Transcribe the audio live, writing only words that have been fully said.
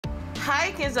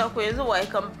Hi kings and queens,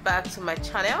 welcome back to my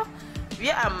channel.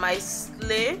 Where are my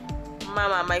slay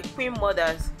mama, my queen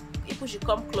mothers? People should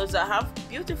come closer. I have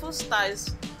beautiful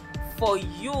styles for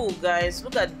you guys.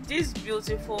 Look at this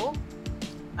beautiful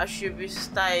Asoebi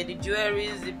style, the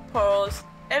jewelries, the pearls,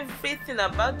 everything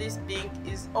about this thing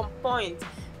is on point.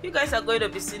 You guys are going to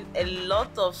be seeing a lot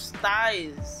of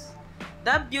styles.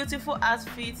 That beautiful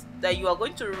outfit that you are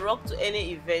going to rock to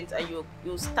any event and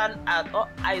you'll stand out, all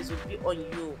eyes will be on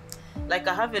you. Like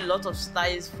I have a lot of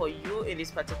styles for you in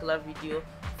this particular video,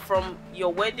 from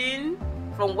your wedding,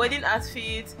 from wedding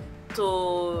outfit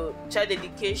to child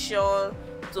dedication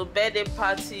to birthday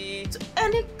party to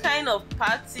any kind of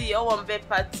party or one bed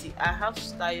party. I have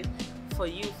styles for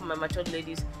you, for my matured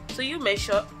ladies, so you make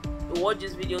sure you watch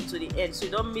this video to the end so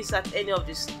you don't miss out any of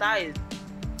the styles.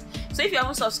 So if you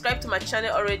haven't subscribed to my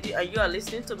channel already and you are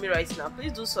listening to me right now,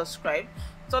 please do subscribe,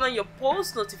 turn on your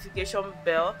post notification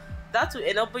bell. That will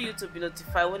enable you to be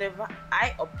notified whenever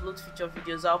I upload future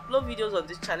videos. I upload videos on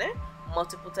this channel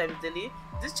multiple times daily.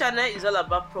 This channel is all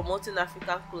about promoting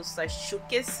African clothes styles,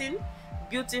 showcasing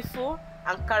beautiful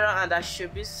Ankara and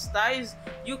Asoebi styles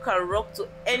you can rock to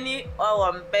any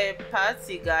bed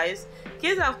party, guys.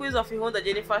 Kings and queens of the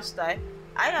Jennifer style,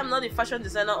 I am not the fashion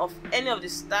designer of any of the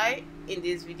style in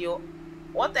this video.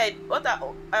 I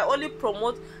only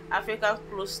promote African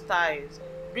clothes styles,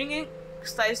 bringing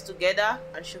styles together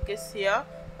and showcase here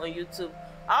on YouTube.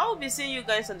 I will be seeing you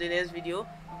guys on the next video.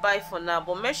 Bye for now,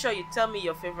 but make sure you tell me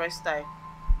your favorite style.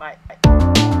 Bye.